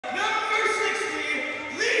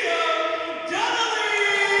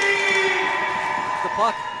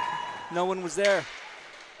puck. No one was there.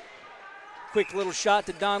 Quick little shot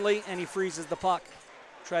to Donnelly, and he freezes the puck.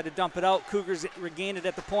 Tried to dump it out. Cougars regain it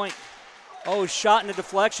at the point. Oh, shot and a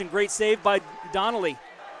deflection. Great save by Donnelly.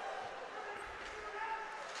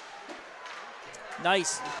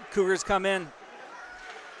 Nice. Cougars come in.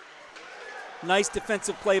 Nice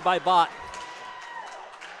defensive play by Bott.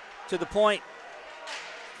 To the point.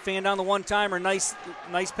 Fan down the one-timer. Nice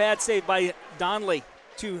pad save by Donnelly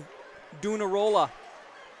to Dunarola.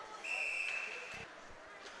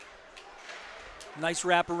 Nice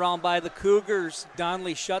wraparound by the Cougars.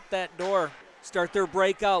 Donnelly shut that door. Start their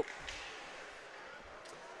breakout.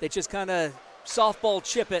 They just kind of softball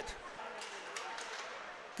chip it.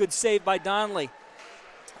 Good save by Donnelly.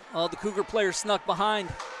 Oh, the Cougar player snuck behind.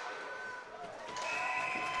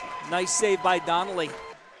 Nice save by Donnelly.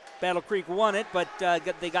 Battle Creek won it, but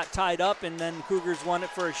they got tied up, and then Cougars won it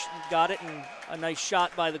got it, and a nice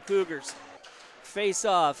shot by the Cougars.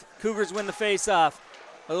 Face-off. Cougars win the face-off.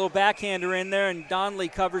 A little backhander in there, and Donnelly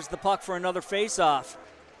covers the puck for another face-off.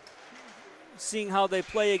 Seeing how they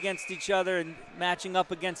play against each other and matching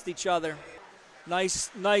up against each other.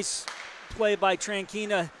 Nice play by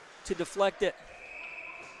Tranquina to deflect it.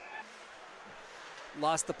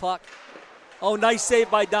 Lost the puck. Oh, nice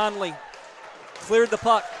save by Donnelly. Cleared the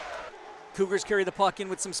puck. Cougars carry the puck in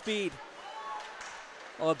with some speed.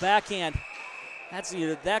 Oh, a backhand.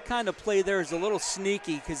 That kind of play there is a little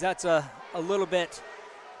sneaky because that's a little bit.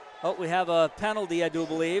 Oh, we have a penalty, I do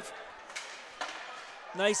believe.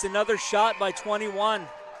 Nice, another shot by 21.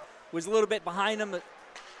 Was a little bit behind him.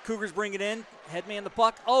 Cougars bring it in. Headman the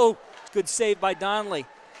puck. Oh, good save by Donnelly.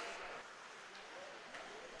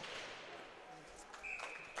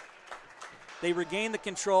 They regain the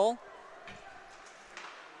control.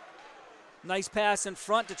 Nice pass in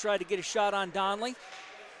front to try to get a shot on Donnelly.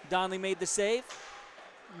 Donnelly made the save.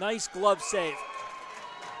 Nice glove save.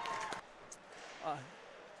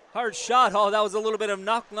 Hard shot. Oh, that was a little bit of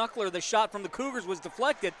knuckler. The shot from the Cougars was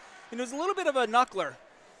deflected, and it was a little bit of a knuckler.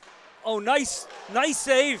 Oh, nice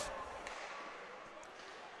save.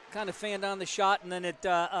 Kind of fanned on the shot, and then it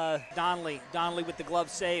Donnelly with the glove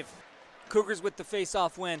save. Cougars with the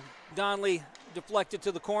face-off win. Donnelly deflected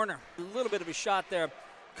to the corner. A little bit of a shot there.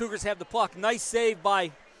 Cougars have the puck. Nice save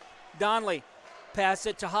by Donnelly. Pass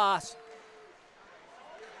it to Haas.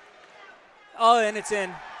 Oh, and it's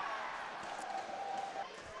in.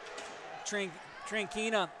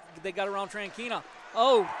 Tranquina, they got around Tranquina.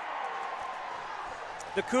 Oh,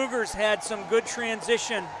 the Cougars had some good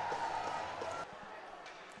transition.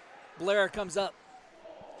 Blair comes up.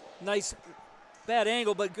 Nice, bad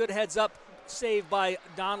angle, but good heads up save by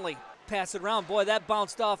Donnelly. Pass it around. Boy, that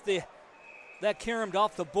bounced off that caromed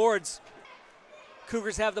off the boards.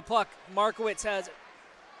 Cougars have the puck. Markowitz has it.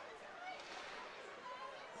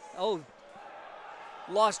 Oh,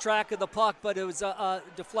 lost track of the puck, but it was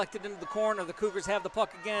deflected into the corner. The Cougars have the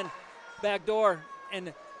puck again. Back door,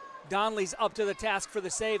 and Donnelly's up to the task for the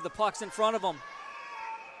save. The puck's in front of him.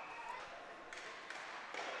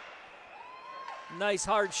 Nice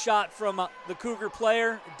hard shot from the Cougar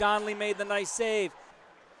player. Donnelly made the nice save.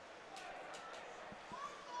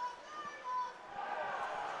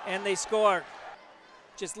 And they score.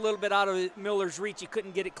 Just a little bit out of Miller's reach. He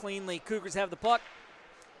couldn't get it cleanly. Cougars have the puck.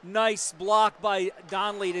 Nice block by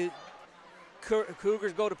Donnelly to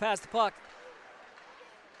Cougars go to pass the puck.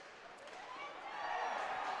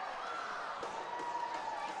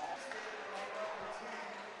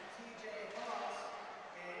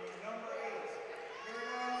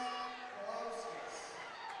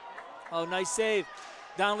 Oh, nice save.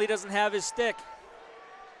 Donnelly doesn't have his stick.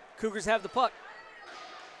 Cougars have the puck.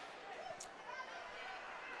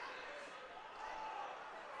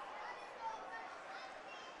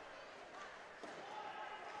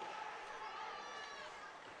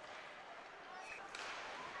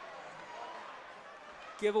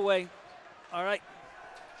 Giveaway. All right.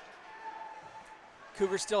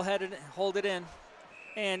 Cougars still hold it in.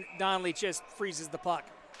 And Donnelly just freezes the puck.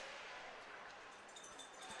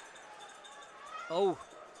 Oh.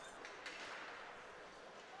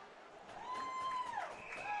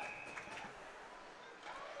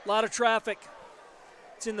 A lot of traffic.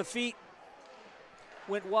 It's in the feet.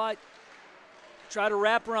 Went wide. Try to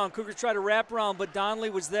wrap around. Cougars try to wrap around, but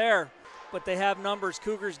Donnelly was there. But they have numbers.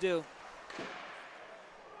 Cougars do.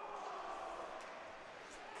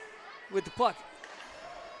 With the puck.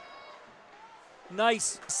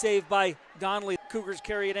 Nice save by Donnelly. Cougars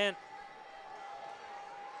carry it in.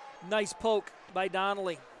 Nice poke by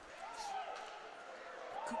Donnelly.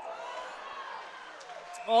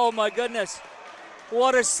 Oh my goodness.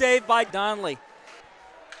 What a save by Donnelly.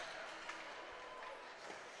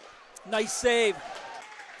 Nice save.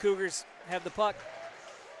 Cougars have the puck.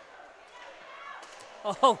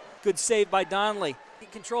 Oh, good save by Donnelly.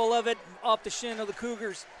 Control of it, off the shin of the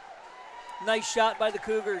Cougars. Nice shot by the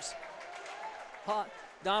Cougars.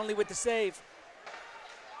 Donnelly with the save.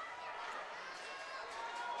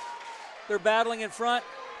 They're battling in front,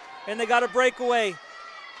 and they got a breakaway.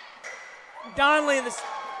 Donnelly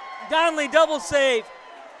double save,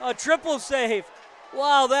 a triple save.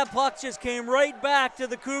 Wow, that puck just came right back to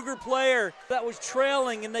the Cougar player that was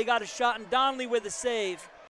trailing, and they got a shot, and Donnelly with a save.